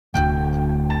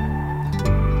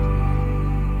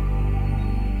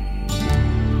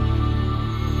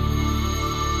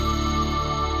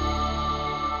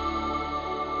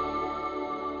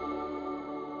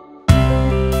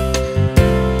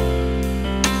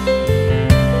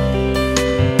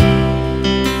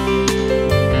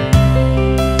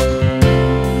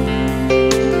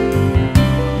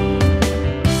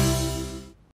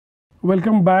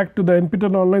Welcome back to the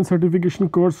NPTEL online certification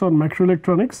course on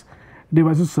microelectronics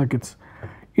devices circuits.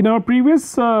 In our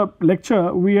previous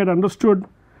lecture we had understood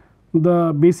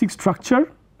the basic structure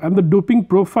and the doping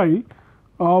profile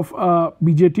of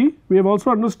BJT. We have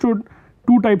also understood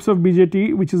two types of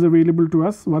BJT which is available to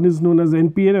us. One is known as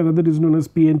NPN, another is known as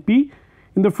PNP.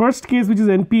 In the first case, which is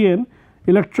NPN,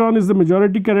 electron is the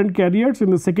majority current carriers. In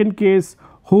the second case,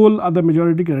 hole are the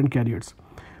majority current carriers.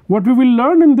 What we will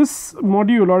learn in this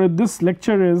module or in this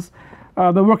lecture is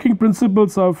the working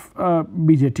principles of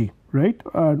BJT, right,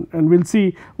 and we will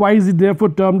see why is it therefore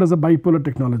termed as a bipolar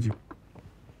technology.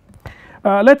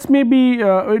 Let us maybe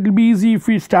it will be easy if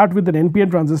we start with an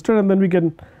NPN transistor and then we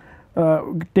can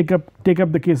take up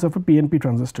the case of a PNP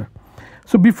transistor.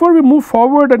 So, before we move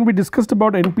forward and we discussed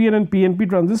about NPN and PNP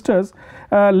transistors,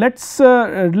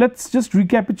 let's just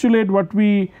recapitulate what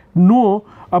we know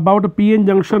about a PN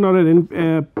junction or a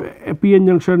PN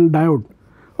junction diode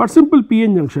or simple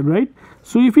PN junction, right.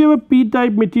 So, if you have a P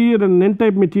type material and N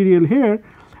type material here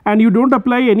and you do not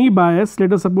apply any bias,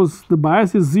 let us suppose the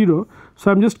bias is 0.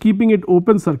 So, I am just keeping it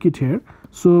open circuit here.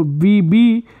 So,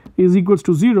 VB is equals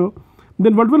to 0,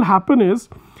 then what will happen is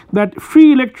that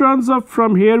free electrons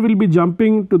from here will be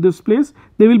jumping to this place,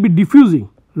 they will be diffusing,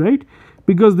 right,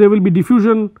 because there will be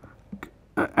diffusion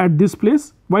at this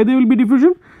place. Why there will be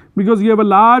diffusion? Because you have a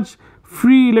large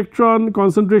free electron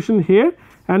concentration here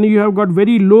and you have got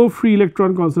very low free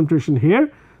electron concentration here.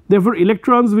 Therefore,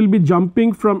 electrons will be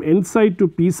jumping from N side to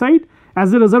P side.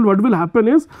 As a result, what will happen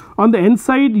is on the N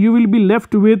side you will be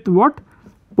left with what?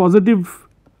 Positive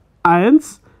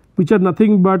ions which are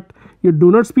nothing but your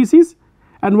donor species.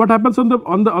 And what happens on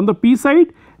the P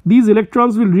side? These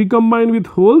electrons will recombine with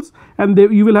holes and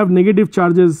you will have negative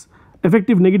charges,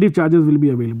 effective negative charges will be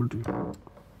available to you,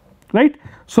 right.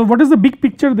 So, what is the big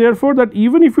picture therefore, that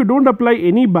even if you do not apply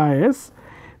any bias,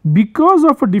 because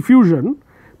of a diffusion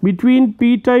between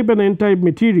P type and N type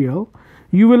material,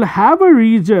 you will have a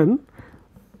region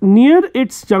near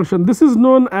its junction. This is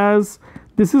known as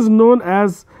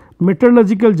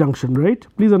metallurgical junction, right.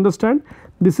 Please understand,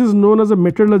 this is known as a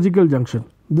metallurgical junction.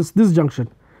 This junction,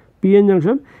 PN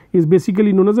junction, is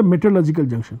basically known as a metallurgical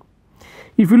junction.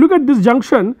 If you look at this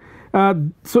junction,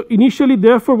 so initially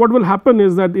therefore what will happen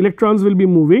is that electrons will be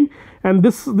moving and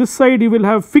this side you will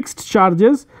have fixed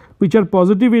charges which are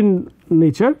positive in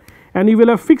nature and you will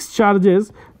have fixed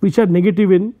charges which are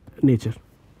negative in nature.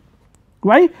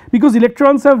 Why? Because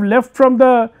electrons have left from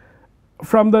the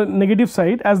negative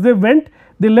side. As they went,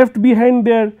 they left behind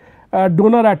their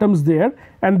donor atoms there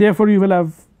and therefore you will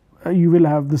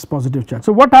have this positive charge.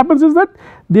 So, what happens is that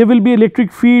there will be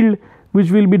electric field which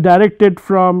will be directed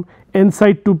from N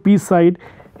side to P side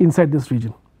inside this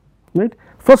region, right.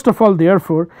 First of all,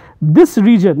 therefore, this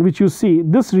region which you see,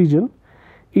 this region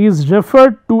is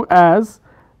referred to as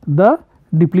the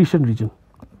depletion region,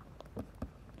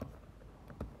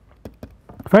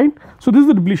 fine. So, this is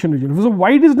the depletion region. So,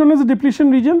 why it is known as a depletion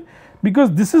region?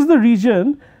 Because this is the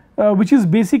region which is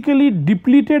basically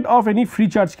depleted of any free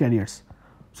charge carriers.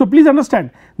 So, please understand,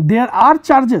 there are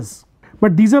charges,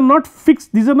 but these are not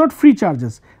fixed, these are not free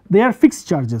charges, they are fixed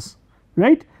charges,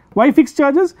 right. Why fixed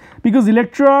charges? Because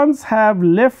electrons have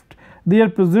left their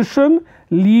position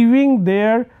leaving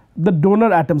the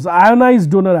donor atoms, ionized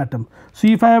donor atom. So,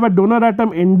 if I have a donor atom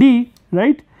Nd,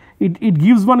 right, it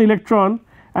gives one electron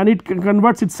and it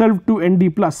converts itself to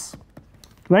Nd plus,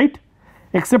 right.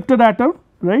 Accepted atom,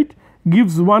 right,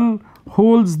 gives one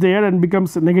holes there and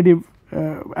becomes a negative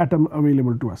atom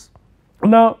available to us.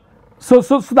 Now, so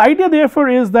the idea therefore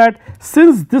is that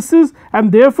since this is,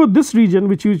 and therefore this region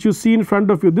which you see in front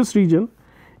of you, this region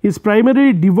is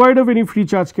primarily devoid of any free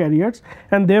charge carriers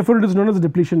and therefore it is known as the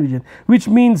depletion region, which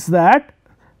means that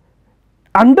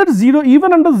under 0,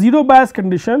 even under 0 bias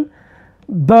condition,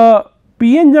 the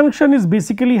PN junction is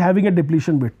basically having a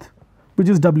depletion width which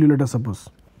is W, let us suppose,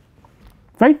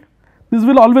 right. This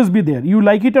will always be there, you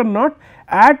like it or not,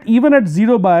 even at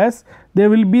 0 bias there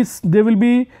will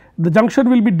be the junction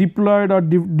will be deployed or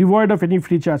devoid of any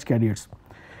free charge carriers.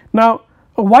 Now,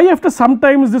 why after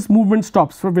sometimes this movement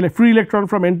stops for free electron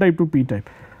from N type to P type?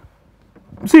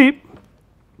 See,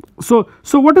 so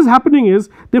what is happening is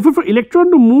therefore for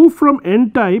electron to move from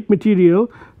N type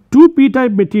material to P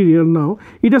type material, now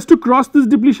it has to cross this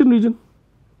depletion region,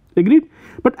 agreed.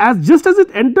 But just as it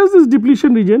enters this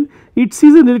depletion region, it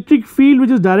sees an electric field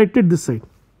which is directed this side,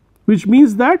 which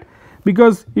means that,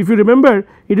 because if you remember,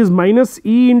 it is minus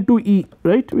E into E,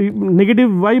 right,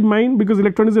 negative Y mine, because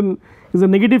electron is a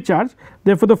negative charge,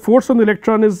 therefore the force on the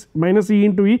electron is minus E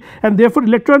into E and therefore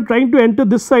electron trying to enter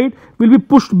this side will be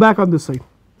pushed back on this side,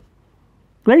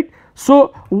 right.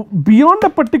 So, beyond a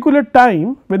particular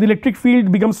time when the electric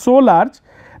field becomes so large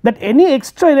that any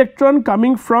extra electron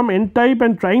coming from n type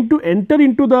and trying to enter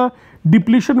into the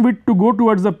depletion width to go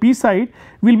towards the p side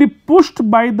will be pushed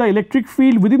by the electric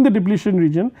field within the depletion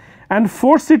region and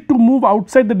force it to move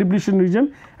outside the depletion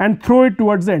region and throw it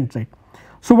towards the n side.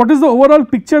 So, what is the overall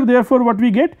picture therefore what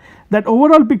we get? That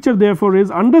overall picture therefore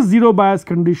is under 0 bias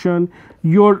condition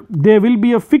there will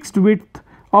be a fixed width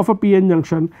of a p-n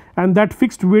junction, and that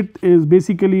fixed width is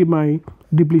basically my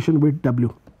depletion width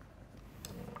W,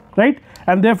 right,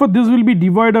 and therefore this will be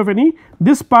devoid of any,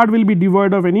 this part will be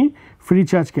devoid of any free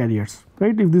charge carriers,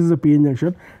 right, if this is a p-n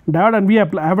junction diode, and we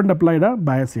haven't applied a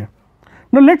bias here.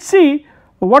 Now, let us see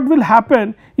what will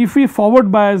happen if we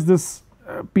forward bias this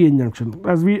p-n junction.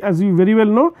 As we very well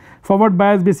know, forward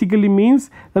bias basically means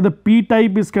that the p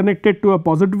type is connected to a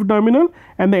positive terminal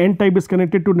and the n type is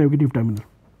connected to negative terminal,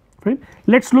 right.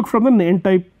 Let us look from the n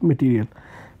type material.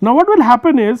 Now, what will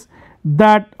happen is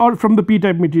that, or from the p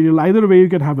type material, either way you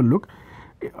can have a look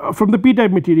from the p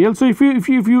type material. So, if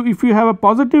you have a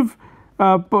positive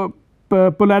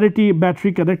polarity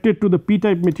battery connected to the p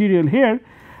type material here,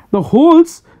 the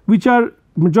holes which are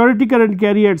majority current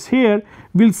carriers here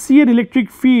will see an electric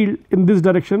field in this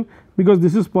direction, because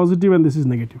this is positive and this is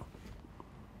negative.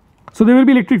 So, there will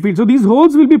be electric field. So, these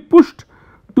holes will be pushed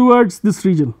towards this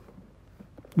region,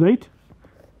 right,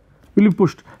 will be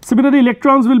pushed. Similarly,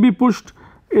 electrons will be pushed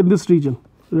in this region,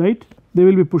 right, they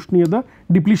will be pushed near the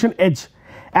depletion edge.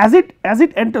 As it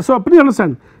enters, so please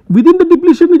understand, within the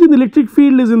depletion region the electric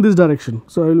field is in this direction.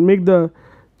 So, I will make the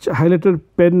highlighter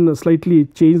pen slightly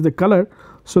change the color,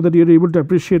 so that you are able to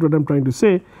appreciate what I am trying to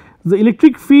say. The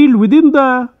electric field within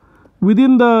the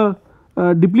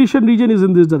depletion region is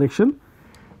in this direction,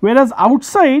 whereas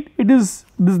outside it is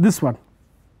this one,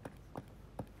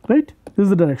 right, this is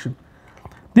the direction.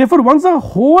 Therefore, once a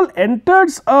hole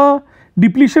enters a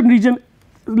depletion region,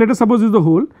 let us suppose this is the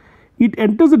hole, it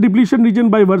enters the depletion region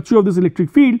by virtue of this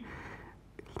electric field,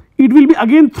 it will be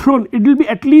again thrown, it will be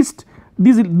at least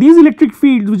these electric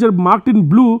fields which are marked in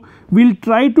blue will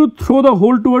try to throw the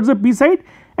hole towards the p side,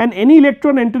 and any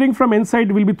electron entering from n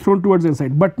side will be thrown towards n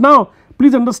side. But now,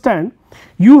 please understand,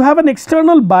 you have an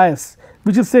external bias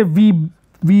which is say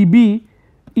VBE,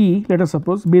 let us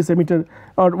suppose base emitter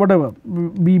or whatever,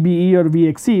 VBE or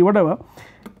VXE whatever,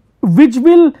 which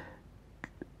will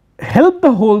help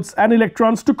the holes and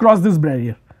electrons to cross this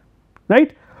barrier,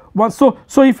 right. So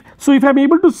if I am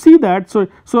able to see that, so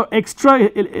extra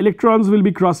electrons will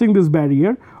be crossing this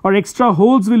barrier, or extra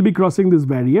holes will be crossing this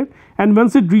barrier, and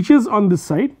once it reaches on this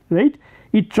side, right,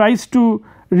 it tries to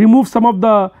remove some of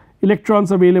the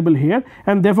electrons available here,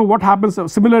 and therefore what happens,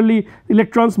 similarly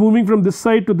electrons moving from this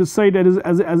side to this side,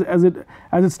 as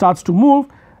it starts to move,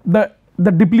 the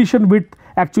depletion width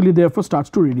actually therefore starts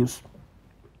to reduce,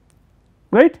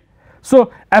 right.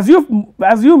 So, as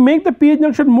you make the p-n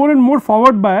junction more and more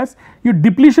forward bias, your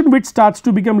depletion width starts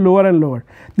to become lower and lower.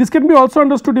 This can be also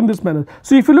understood in this manner.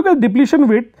 So, if you look at depletion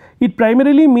width, it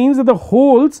primarily means that the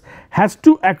holes has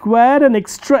to acquire an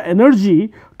extra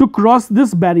energy to cross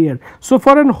this barrier. So,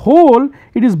 for an hole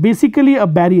it is basically a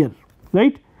barrier,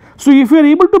 right. So, if you are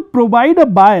able to provide a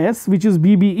bias which is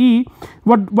BBE,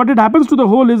 what it happens to the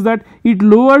hole is that it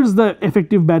lowers the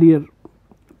effective barrier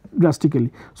drastically.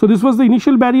 So, this was the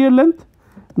initial barrier length,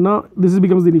 now this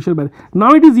becomes the initial barrier.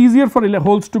 Now, it is easier for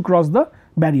holes to cross the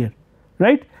barrier,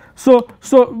 right. So,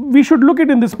 we should look at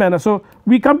it in this manner. So,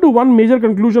 we come to one major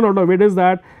conclusion out of it is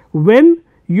that when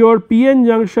your p-n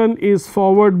junction is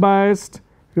forward biased,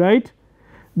 right,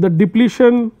 the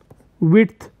depletion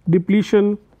width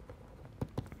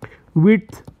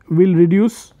will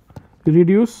reduce.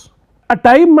 A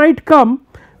time might come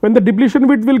when the depletion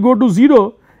width will go to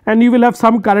 0 and you will have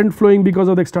some current flowing because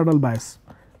of the external bias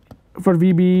for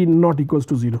VB not equals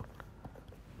to 0.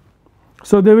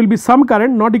 So, there will be some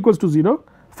current not equals to 0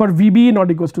 for VB not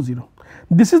equals to 0.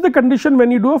 This is the condition when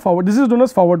you do a forward, this is known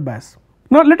as forward bias.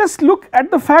 Now, let us look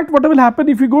at the fact what will happen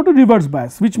if you go to reverse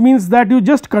bias, which means that you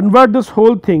just convert this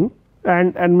whole thing,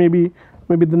 and maybe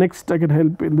the next I can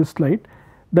help in this slide,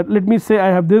 that let me say I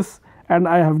have this and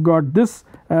I have got this,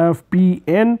 I have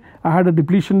Pn, I had a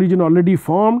depletion region already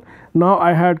formed. Now,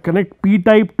 I had connect p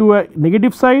type to a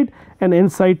negative side and n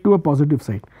side to a positive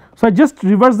side. So, I just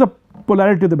reverse the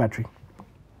polarity of the battery,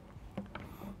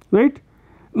 right.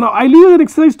 Now, I leave an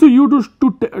exercise to you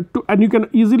to and you can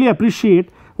easily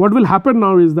appreciate what will happen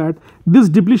now is that this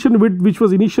depletion width which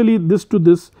was initially this to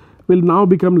this will now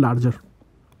become larger,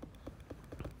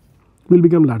 will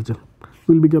become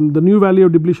the new value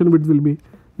of depletion width will be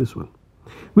this one,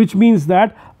 which means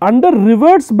that under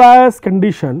reverse bias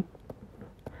condition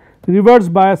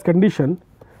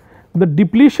the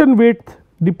depletion width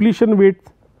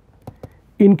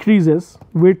increases,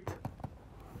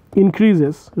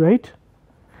 right,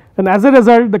 and as a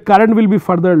result the current will be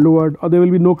further lowered or there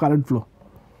will be no current flow.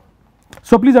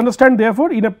 So, please understand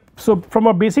therefore, from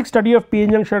a basic study of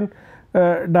p-n junction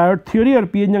diode theory or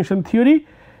p-n junction theory,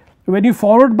 when you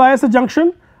forward bias a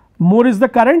junction, more is the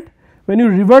current, when you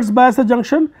reverse bias a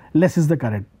junction, less is the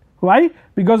current. Why?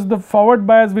 Because the forward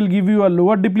bias will give you a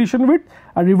lower depletion width,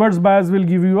 a reverse bias will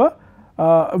give you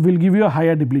a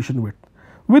higher depletion width.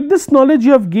 With this knowledge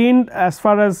you have gained as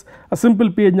far as a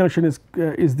simple p-n junction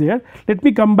is there. Let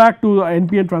me come back to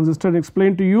NPN transistor and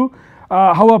explain to you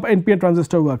how a NPN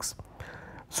transistor works.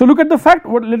 So, look at the fact,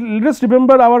 let us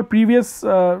remember our previous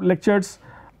lectures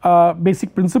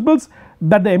basic principles,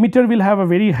 that the emitter will have a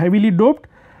very heavily doped,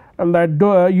 and that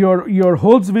your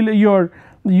holes will your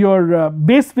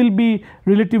base will be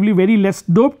relatively very less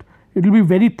doped, it will be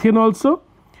very thin also,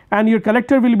 and your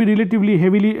collector will be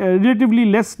relatively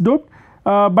less doped,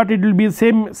 but it will be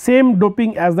same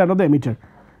doping as that of the emitter.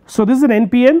 So, this is an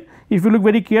NPN. If you look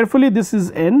very carefully, this is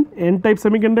N type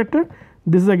semiconductor,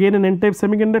 this is again an N type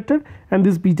semiconductor, and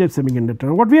this P type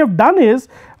semiconductor. What we have done is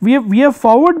we have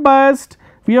forward biased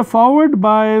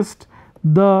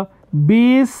the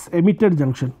base emitter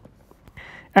junction,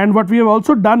 and what we have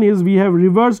also done is we have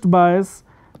reversed bias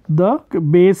the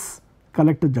base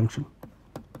collector junction,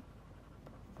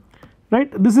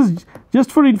 right. This is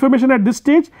just for information at this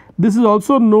stage. This is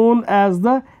also known as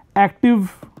the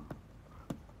active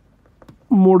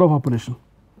mode of operation.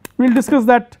 We will discuss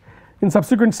that in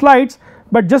subsequent slides,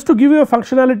 but just to give you a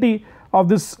functionality of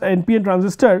this NPN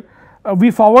transistor, we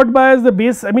forward bias the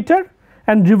base emitter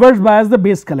and reverse bias the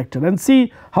base collector and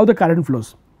see how the current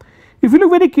flows. If you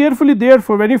look very carefully,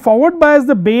 therefore, when you forward bias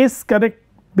the base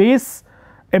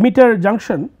emitter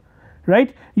junction,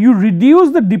 right, you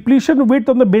reduce the depletion width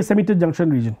on the base emitter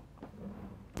junction region,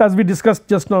 as we discussed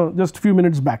just now, just a few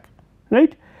minutes back,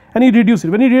 right, and you reduce it.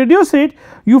 When you reduce it,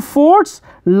 you force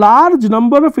large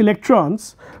number of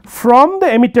electrons from the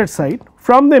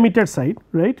emitter side,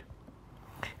 right,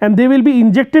 and they will be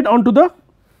injected onto the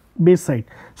base side.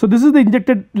 So, this is the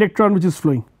injected electron which is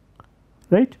flowing,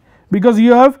 right, because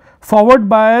you have forward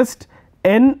biased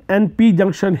N and P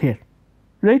junction here,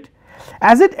 right.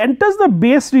 As it enters the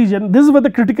base region, this is where the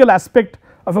critical aspect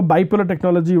of a bipolar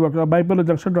technology works, a bipolar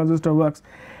junction transistor works.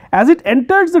 As it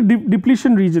enters the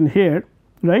depletion region here,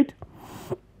 right,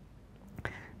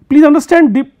 please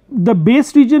understand the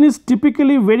base region is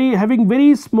typically having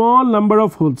very small number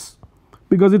of holes,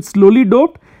 because it is slowly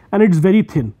doped and it is very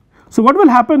thin. So, what will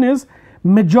happen is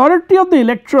majority of the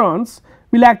electrons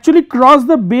will actually cross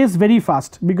the base very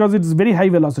fast, because it is very high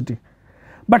velocity,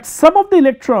 but some of the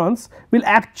electrons will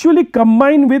actually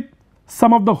combine with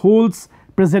some of the holes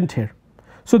present here.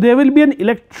 So, there will be an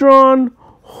electron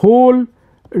hole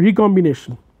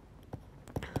recombination,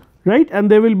 right, and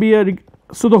there will be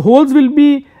so the holes will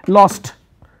be lost,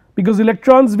 because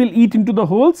electrons will eat into the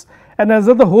holes, and as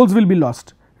the holes will be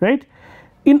lost, right.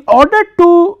 In order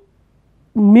to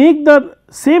make the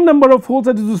same number of holes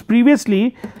as it was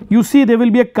previously, you see there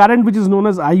will be a current which is known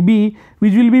as IB,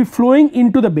 which will be flowing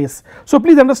into the base. So,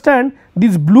 please understand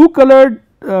these blue colored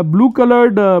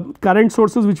current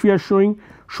sources which we are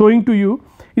showing to you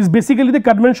is basically the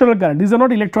conventional current, these are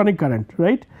not electronic current,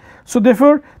 right. So,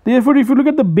 therefore, if you look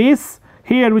at the base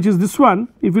here, which is this one,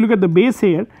 if you look at the base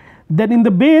here, then in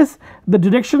the base the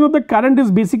direction of the current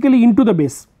is basically into the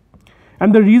base,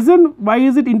 and the reason why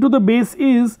is it into the base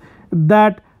is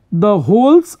that the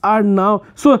holes are now.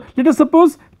 So, let us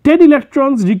suppose 10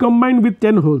 electrons recombined with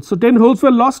 10 holes. So, 10 holes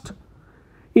were lost.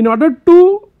 In order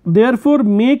to therefore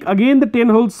make again the 10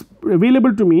 holes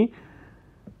available to me,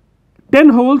 10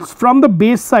 holes from the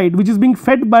base side which is being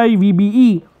fed by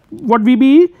VBE. What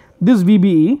VBE? This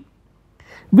VBE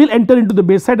will enter into the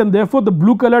base side, and therefore, the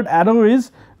blue colored arrow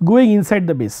is going inside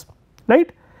the base,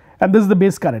 right, and this is the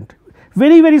base current,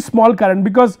 very small current.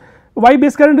 Because why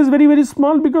base current is very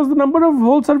small? Because the number of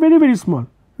holes are very small,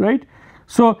 right.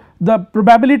 So, the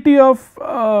probability of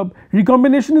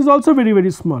recombination is also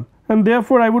very small, and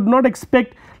therefore, I would not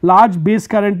expect large base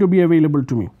current to be available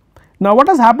to me. Now, what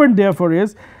has happened therefore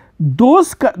is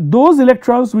those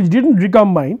electrons which did not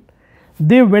recombine,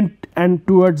 they went and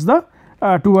towards the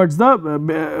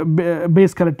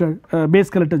base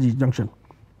collector junction.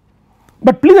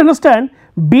 But please understand,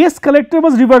 base collector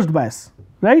was reversed bias,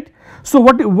 right. So,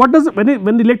 what does when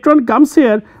the electron comes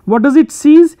here, what does it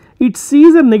sees? It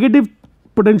sees a negative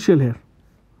potential here,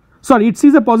 sorry, it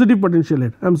sees a positive potential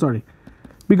here, I am sorry,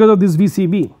 because of this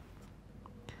VCB,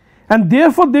 and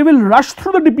therefore, they will rush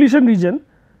through the depletion region,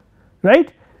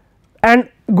 right, and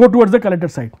go towards the collector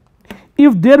side.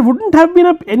 if there would not have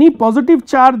been any positive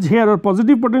charge here or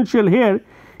positive potential here,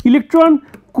 electron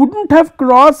could not have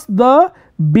crossed the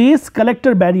base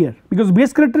collector barrier, because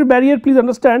base collector barrier, please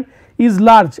understand, is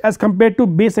large as compared to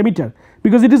base emitter,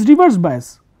 because it is reverse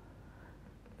bias,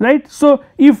 right. So,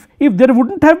 if there would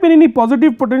not have been any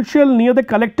positive potential near the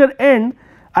collector end,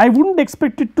 I would not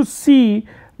expect it to see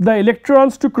the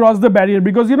electrons to cross the barrier,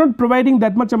 because you are not providing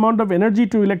that much amount of energy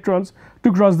to electrons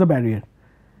to cross the barrier,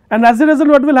 and as a result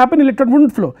what will happen, electron would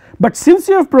not flow. But since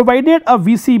you have provided a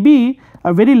VCB,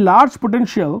 a very large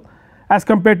potential as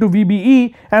compared to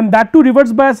VBE, and that too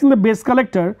reverse biasing the base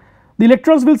collector, the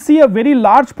electrons will see a very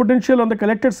large potential on the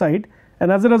collector side,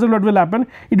 and as a result what will happen,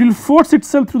 it will force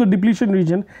itself through the depletion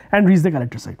region and reach the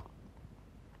collector side,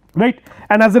 right.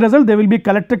 And as a result there will be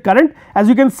collector current. As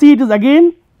you can see, it is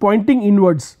again pointing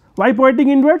inwards. Why pointing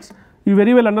inwards? You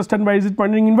very well understand why is it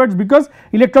pointing inwards, because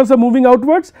electrons are moving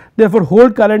outwards, therefore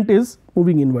whole current is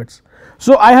moving inwards.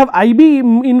 So, I have IB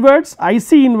inwards,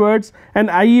 IC inwards, and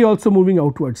IE also moving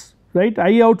outwards, right,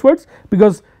 IE outwards,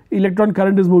 because electron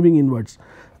current is moving inwards,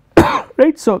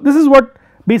 right. So, this is what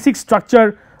basic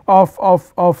structure of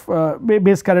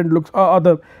base current looks, or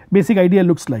the basic idea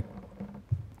looks like.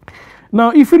 Now,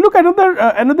 if you look at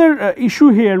another issue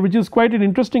here, which is quite an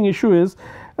interesting issue, is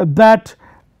that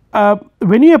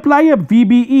when you apply a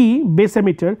VBE base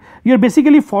emitter, you are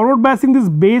basically forward biasing this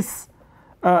base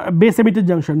emitter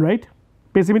junction, right,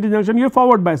 base emitter junction, you are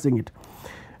forward biasing it.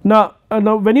 Now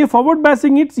when you are forward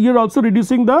biasing it, you are also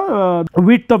reducing the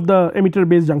width of the emitter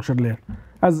base junction layer,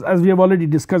 as we have already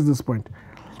discussed this point.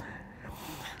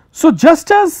 So,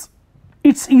 just as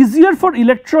it is easier for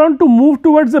electron to move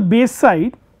towards the base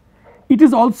side, it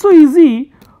is also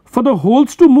easy for the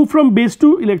holes to move from base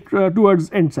to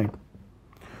towards end side.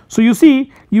 So, you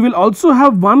see, you will also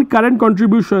have one current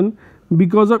contribution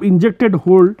because of injected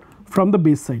hole from the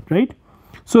base side, right.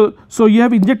 So, you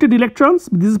have injected electrons,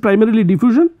 this is primarily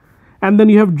diffusion, and then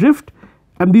you have drift,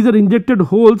 and these are injected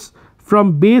holes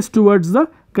from base towards the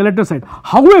collector side.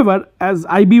 However, as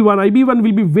IB1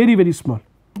 will be very small,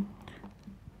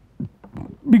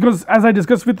 because as I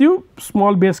discussed with you,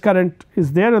 small base current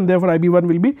is there, and therefore IB1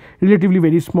 will be relatively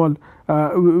very small,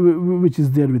 which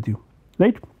is there with you,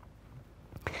 right.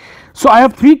 So, I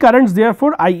have 3 currents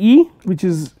therefore, IE which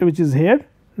is here,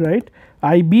 right,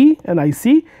 IB and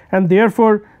IC, and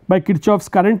therefore by Kirchhoff's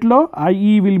current law,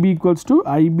 IE will be equals to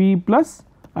IB plus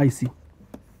IC,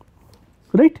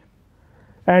 right,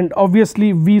 and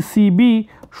obviously VCB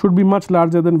should be much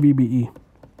larger than VBE,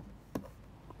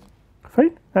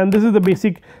 fine. And this is the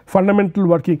basic fundamental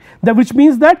working, that which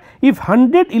means that if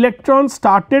 100 electrons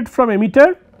started from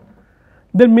emitter,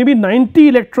 then maybe 90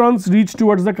 electrons reached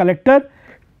towards the collector,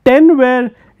 10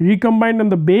 were recombined on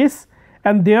the base,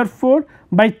 and therefore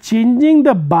by changing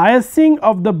the biasing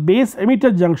of the base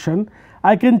emitter junction,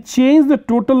 I can change the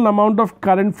total amount of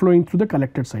current flowing through the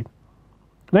collector side,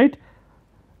 right.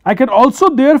 I can also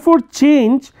therefore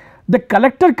change the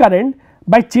collector current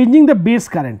by changing the base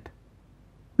current,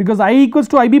 because I equals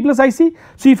to IB plus IC.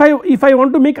 So, if I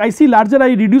want to make IC larger,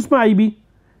 I reduce my IB,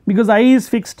 because IE is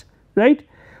fixed, right.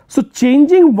 So,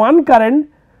 changing one current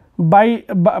by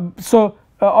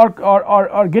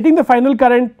or getting the final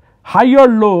current high or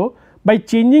low by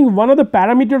changing one of the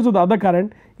parameters of the other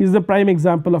current is the prime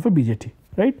example of a BJT,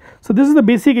 right. So, this is the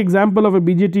basic example of a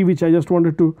BJT which I just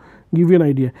wanted to give you an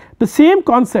idea. The same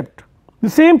concept, the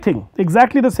same thing,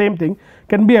 exactly the same thing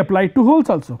can be applied to holes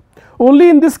also. Only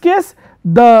in this case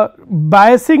the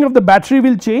biasing of the battery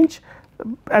will change,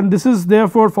 and this is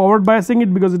therefore forward biasing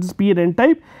it because it is P and N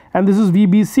type, and this is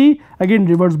VBC, again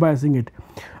reverse biasing it.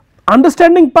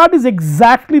 Understanding part is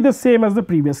exactly the same as the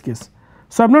previous case.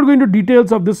 So, I am not going to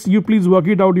details of this, you please work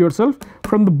it out yourself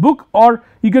from the book, or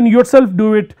you can yourself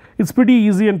do it. It is pretty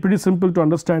easy and pretty simple to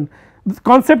understand. The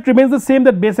concept remains the same,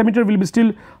 that base emitter will be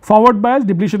still forward biased,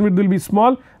 depletion width will be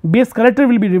small, base collector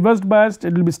will be reversed biased,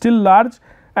 it will be still large,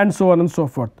 and so on and so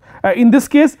forth. In this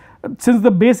case, since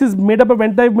the base is made up of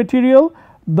N type material,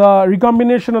 the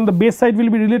recombination on the base side will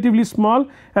be relatively small,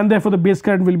 and therefore the base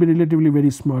current will be relatively very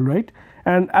small, right.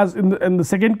 And as in the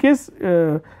second case,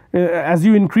 as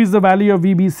you increase the value of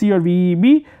VBC or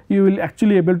VEB, you will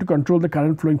actually able to control the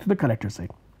current flowing through the collector side.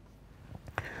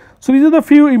 So, these are the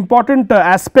few important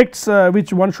aspects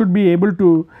which one should be able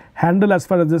to handle as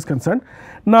far as this is concerned.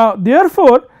 Now,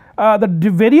 therefore,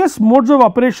 the various modes of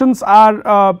operations are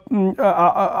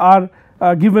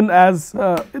given as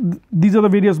these are the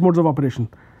various modes of operation,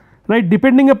 right,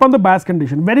 depending upon the bias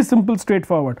condition, very simple,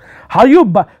 straightforward. How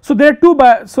you so there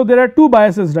are two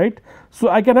biases, right. So,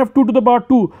 I can have 2 to the power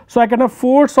 2, so I can have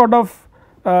 4 sort of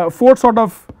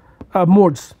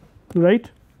modes, right.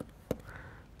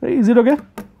 Is it okay?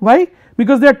 Why?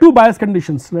 because there are two bias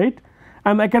conditions, right,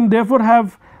 and I can therefore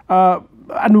have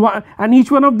and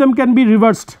each one of them can be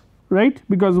reversed, right,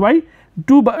 because why,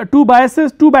 two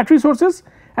biases, two battery sources,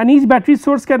 and each battery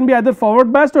source can be either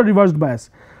forward biased or reversed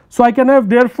biased. So I can have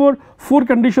therefore 4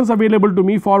 conditions available to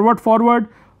me: forward forward,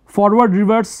 forward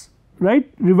reverse, right,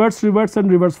 reverse reverse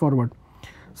and reverse forward.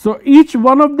 So each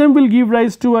one of them will give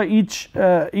rise to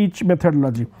each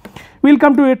methodology. We will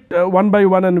come to it one by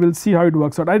one and we will see how it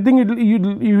works out. I think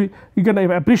you can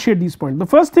appreciate these points. The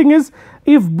first thing is,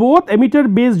 if both emitter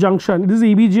base junction, this is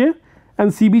EBJ and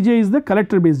CBJ is the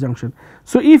collector base junction.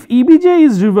 So if EBJ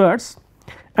is reversed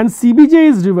and CBJ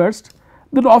is reversed,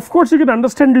 then of course you can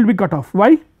understand it will be cut off.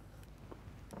 Why?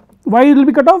 Why it will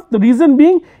be cut off? The reason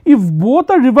being, if both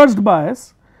are reversed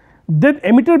bias, then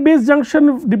emitter base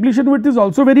junction depletion width is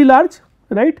also very large,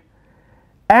 right,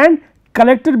 and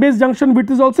collector base junction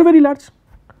width is also very large.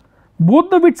 Both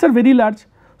the widths are very large.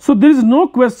 So there is no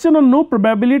question or no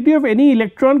probability of any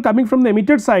electron coming from the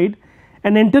emitter side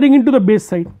and entering into the base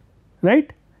side,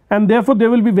 right, and therefore there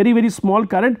will be very small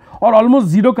current or almost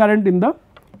 0 current in the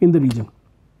region,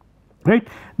 right.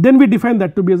 Then we define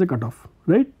that to be as a cutoff,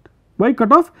 right. Why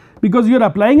cutoff? Because you are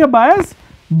applying a bias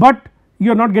but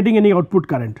you are not getting any output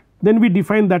current. Then we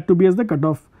define that to be as the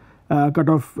cutoff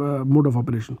mode of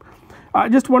operation. I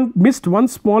just missed one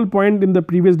small point in the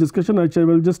previous discussion, which I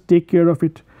will just take care of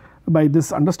it by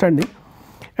this understanding,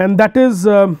 and that is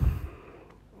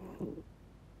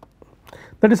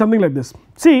something like this.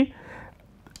 See,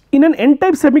 in an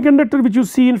n-type semiconductor which you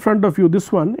see in front of you,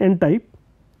 this one n-type,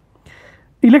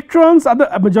 electrons are the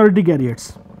majority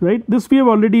carriers, right. This we have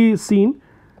already seen,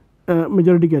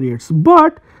 majority carriers,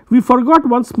 but we forgot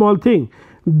one small thing,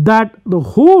 that the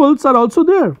holes are also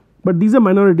there, but these are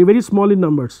minority, very small in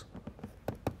numbers.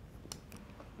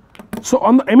 So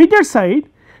on the emitter side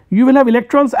you will have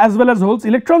electrons as well as holes.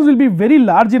 Electrons will be very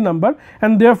large in number,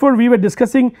 and therefore we were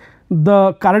discussing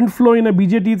the current flow in a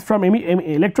BJT from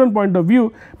electron point of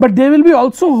view, but there will be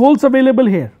also holes available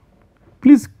here,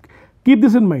 please keep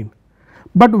this in mind.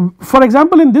 But for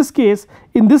example, in this case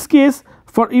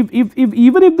for if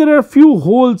even if there are few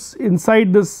holes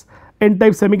inside this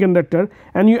n-type semiconductor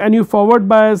and you forward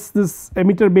bias this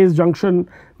emitter base junction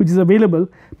which is available,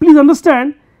 please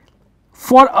understand,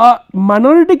 for a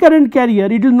minority current carrier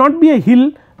it will not be a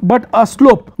hill but a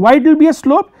slope. Why it will be a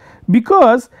slope?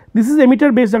 Because this is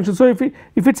emitter base junction. So if it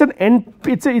is an N,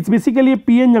 it's basically a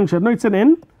PN junction, no, it is an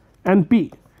N and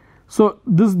P. So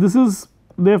this is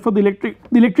therefore the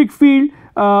electric field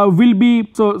will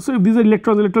be, so if these are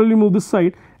electrons, electron will move this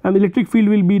side and the electric field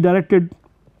will be directed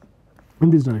in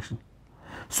this direction.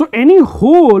 So any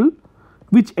hole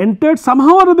which entered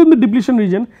somehow or other in the depletion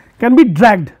region can be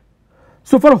dragged.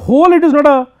 So for hole it is not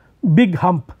a big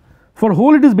hump, for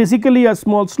hole it is basically a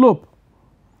small slope.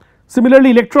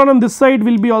 Similarly, electron on this side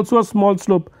will be also a small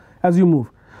slope as you move.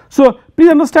 So please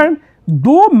understand,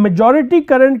 though majority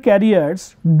current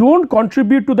carriers do not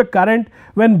contribute to the current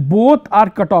when both are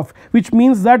cut off, which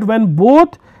means that when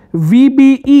both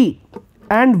VBE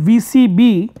and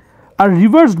VCB are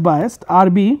reversed biased,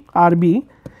 RB,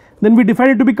 then we define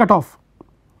it to be cut off.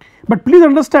 But please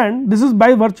understand, this is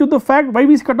by virtue of the fact why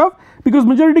we cut off, because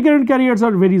majority current carriers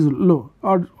are very low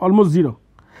or almost 0.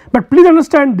 But please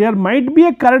understand, there might be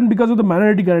a current because of the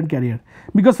minority current carrier,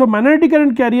 because for minority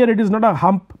current carrier it is not a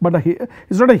hump but it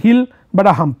is not a hill but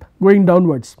a hump going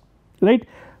downwards, right.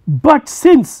 But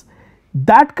since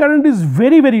that current is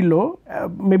very low,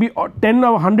 maybe 10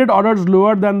 or 100 orders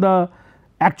lower than the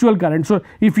actual current. So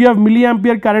if you have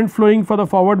milliampere current flowing for the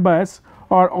forward bias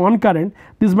or on current,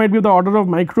 this might be the order of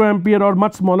microampere or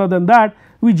much smaller than that,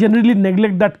 we generally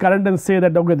neglect that current and say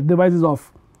that okay, the device is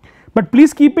off. But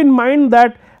please keep in mind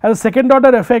that as a second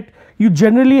order effect you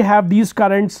generally have these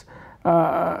currents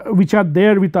which are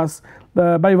there with us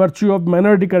by virtue of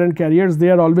minority current carriers, they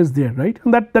are always there, right,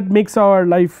 and that makes our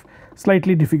life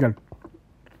slightly difficult.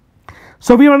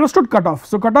 So we have understood cutoff.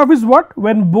 So cutoff is what?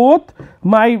 When both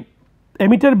my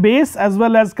emitter base as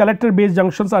well as collector base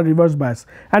junctions are reverse biased,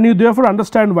 and you therefore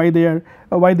understand why they are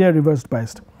reverse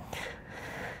biased.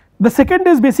 The second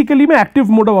is basically my active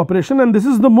mode of operation, and this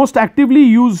is the most actively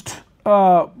used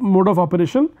mode of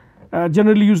operation,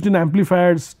 generally used in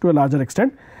amplifiers to a larger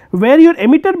extent, where your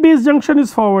emitter base junction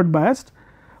is forward biased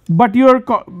but your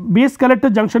base collector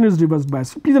junction is reverse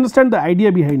biased. Please understand the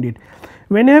idea behind it.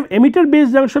 When you have emitter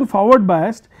base junction forward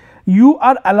biased, you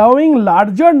are allowing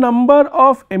larger number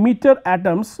of emitter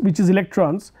atoms, which is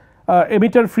electrons,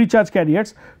 emitter free charge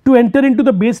carriers, to enter into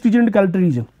the base region and collector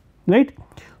region, right.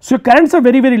 So your currents are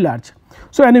very large.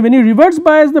 So and when you reverse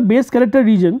bias the base collector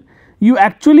region, you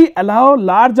actually allow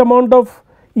large amount of,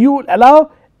 you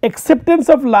allow acceptance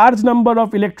of large number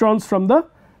of electrons from the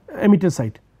emitter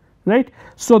side, right.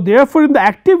 So, therefore, in the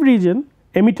active region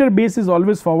emitter base is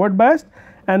always forward biased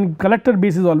and collector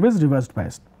base is always reverse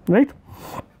biased, right.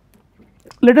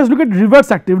 Let us look at reverse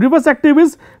active. Reverse active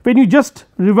is when you just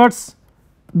reverse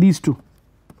these two.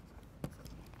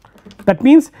 That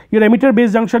means your emitter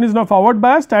base junction is now forward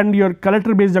biased and your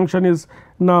collector base junction is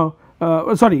now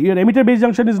your emitter base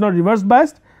junction is now reverse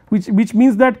biased, which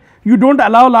means that you do not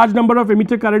allow large number of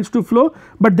emitter currents to flow,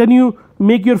 but then you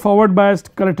make your forward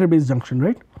biased collector base junction,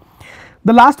 right.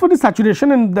 The last one is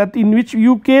saturation, and that in which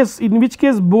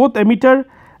case both emitter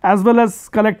as well as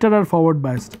collector are forward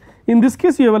biased. In this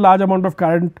case you have a large amount of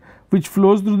current which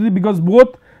flows through because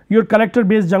both your collector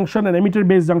base junction and emitter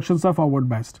base junctions are forward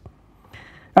biased.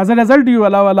 As a result you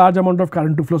allow a large amount of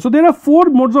current to flow. So, there are 4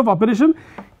 modes of operation.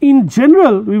 In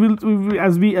general we will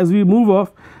as we move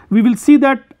off we will see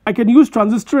that I can use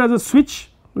transistor as a switch,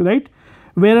 right,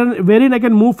 wherein I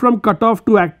can move from cutoff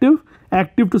to active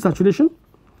to saturation.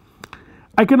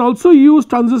 I can also use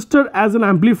transistor as an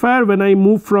amplifier when I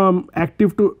move from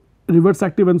active to reverse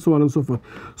active and so on and so forth.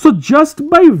 So, just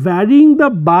by varying the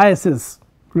biases,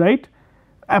 right,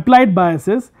 applied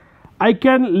biases, I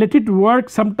can let it work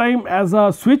sometime as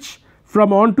a switch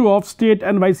from on to off state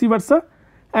and vice versa,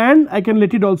 and I can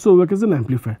let it also work as an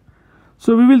amplifier.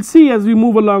 So, we will see as we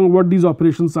move along what these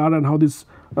operations are and how this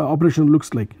operation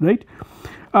looks like, right.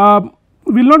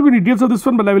 We will not go into details of this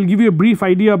one, but I will give you a brief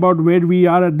idea about where we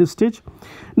are at this stage.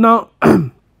 Now,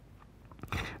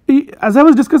 as I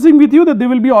was discussing with you that there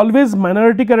will be always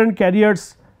minority current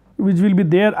carriers which will be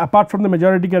there apart from the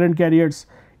majority current carriers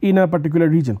in a particular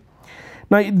region.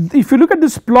 Now, if you look at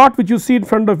this plot which you see in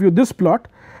front of you, this plot,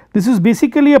 this is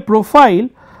basically a profile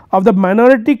of the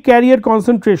minority carrier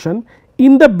concentration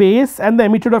in the base and the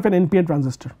emitter of an NPN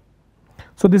transistor.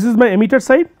 So, this is my emitter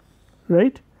side,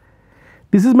 right.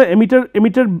 This is my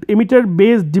emitter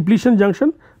base depletion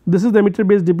junction, this is the emitter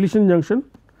base depletion junction,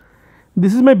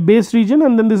 this is my base region,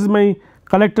 and then this is my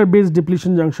collector base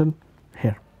depletion junction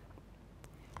here.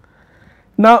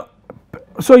 Now,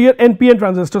 so your NPN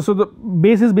transistor, so the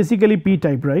base is basically p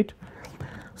type, right.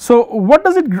 So, what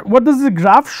does the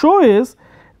graph show is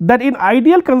that in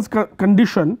ideal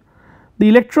condition the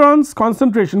electrons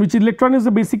concentration, which electron is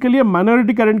basically a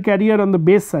minority current carrier on the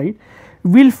base side,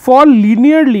 will fall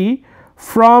linearly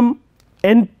from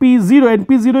NP0.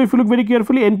 NP0, if you look very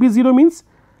carefully, NP0 means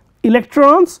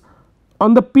electrons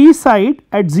on the p side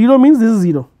at 0 means this is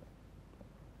 0,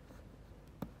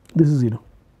 this is 0.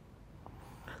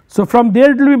 So, from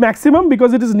there it will be maximum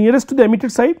because it is nearest to the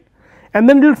emitter side, and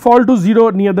then it will fall to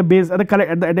 0 near the base at the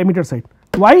emitter side.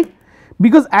 Why?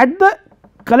 Because at the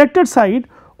collector side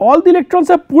all the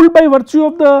electrons are pulled by virtue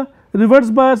of the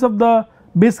reverse bias of the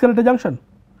base collector junction.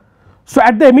 So,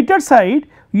 at the emitter side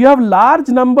you have large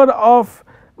number of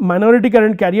minority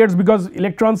current carriers because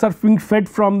electrons are being fed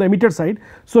from the emitter side.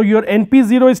 So, your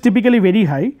NP0 is typically very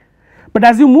high, but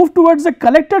as you move towards the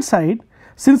collector side,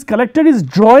 since collector is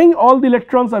drawing all the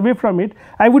electrons away from it,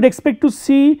 I would expect to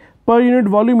see per unit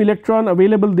volume electron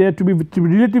available there to be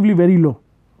relatively very low,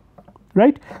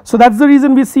 right. So, that is the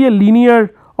reason we see a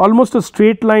linear, almost a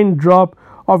straight line drop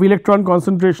of electron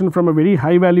concentration from a very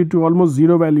high value to almost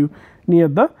 0 value near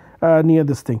the near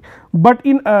this thing, but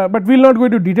we will not go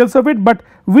into details of it, but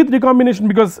with recombination,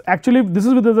 because actually this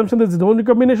is with the assumption there is no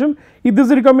recombination. If there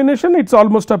is a recombination, it is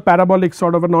almost a parabolic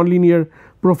sort of a nonlinear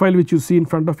profile which you see in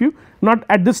front of you, not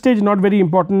at this stage, not very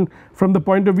important from the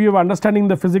point of view of understanding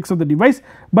the physics of the device,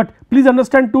 but please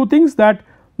understand 2 things, that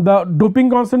the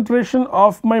doping concentration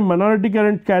of my minority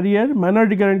current carrier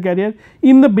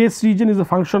in the base region is a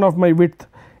function of my width,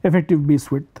 effective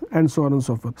base width, and so on and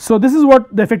so forth. So, this is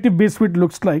what the effective base width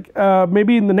looks like.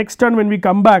 Maybe in the next turn when we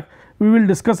come back we will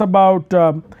discuss about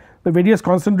the various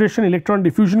concentration, electron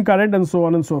diffusion current, and so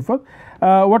on and so forth.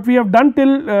 What we have done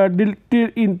till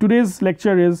in today's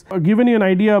lecture is given you an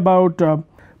idea about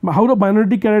how the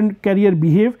minority current carrier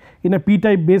behave in a p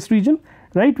type base region,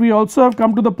 right. We also have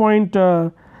come to the point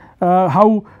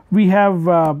how we have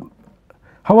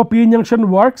how a p-n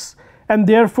junction works, and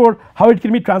therefore, how it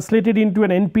can be translated into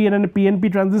an NPN and a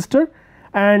PNP transistor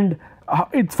and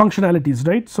its functionalities,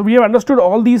 right. So, we have understood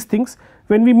all these things.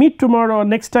 When we meet tomorrow or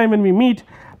next time when we meet,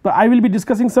 I will be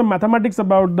discussing some mathematics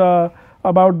about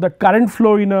the current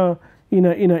flow in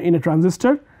a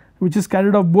transistor which is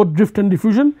carried off both drift and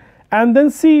diffusion, and then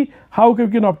see how we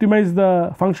can optimize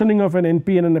the functioning of an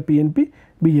NPN and a PNP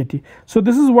BJT. So,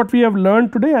 this is what we have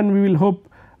learned today, and we will hope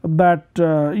that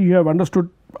you have understood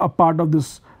a part of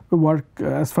this work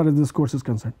as far as this course is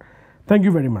concerned. Thank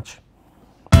you very much.